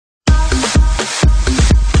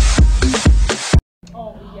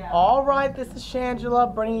All right, this is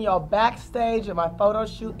Shangela bringing y'all backstage at my photo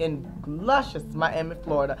shoot in luscious Miami,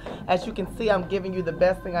 Florida. As you can see, I'm giving you the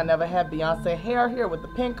best thing I never had, Beyonce hair here with the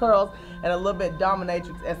pink curls and a little bit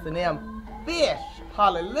dominatrix S&M fish.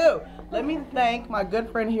 Hallelujah. Let me thank my good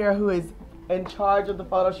friend here who is in charge of the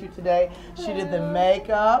photo shoot today. She did the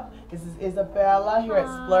makeup. This is Isabella here at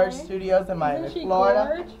Splurge Studios in Miami,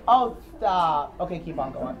 Florida. Gorge? Oh, stop. Okay, keep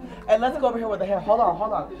on going. And let's go over here with the hair. Hold on,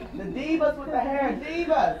 hold on. The divas with the hair.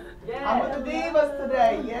 Divas. Yes. I'm with the divas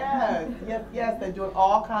today. Yes, yes, yes. They're doing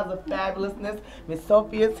all kinds of fabulousness. Miss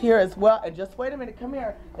Sophia's here as well. And just wait a minute. Come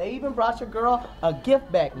here. They even brought your girl a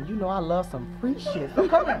gift bag. And you know I love some free shit. So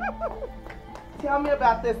come here. Tell me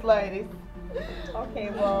about this, ladies. Okay,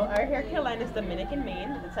 well, our hair care line is Dominican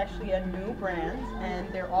Maine. It's actually a new brand,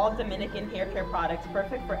 and they're all Dominican hair care products,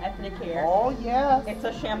 perfect for ethnic hair. Oh, yes. It's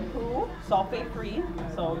a shampoo, sulfate-free,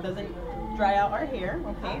 so it doesn't dry out our hair,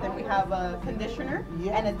 okay? Then we have a conditioner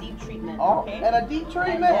and a deep treatment, okay? And a deep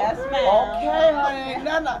treatment? Yes, ma'am. Okay, honey.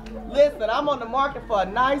 No. Listen, I'm on the market for a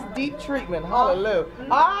nice deep treatment. Hallelujah.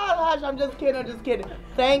 Ah, gosh, I'm just kidding. I'm just kidding.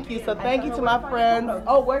 Thank you. So thank you to my friends.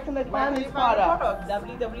 Oh, where can they find these products?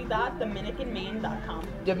 www.dominicanmaine.com.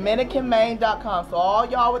 DominicanMaine.com. So all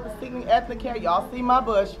y'all with the singing ethnic hair, y'all see my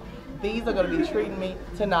bush. These are going to be treating me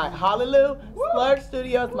tonight. Hallelujah. Splurge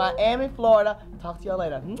Studios, Miami, Florida. Talk to y'all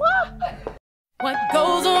later. Mwah! What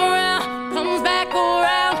goes around comes back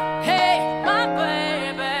around. Hey, my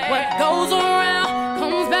baby. What goes around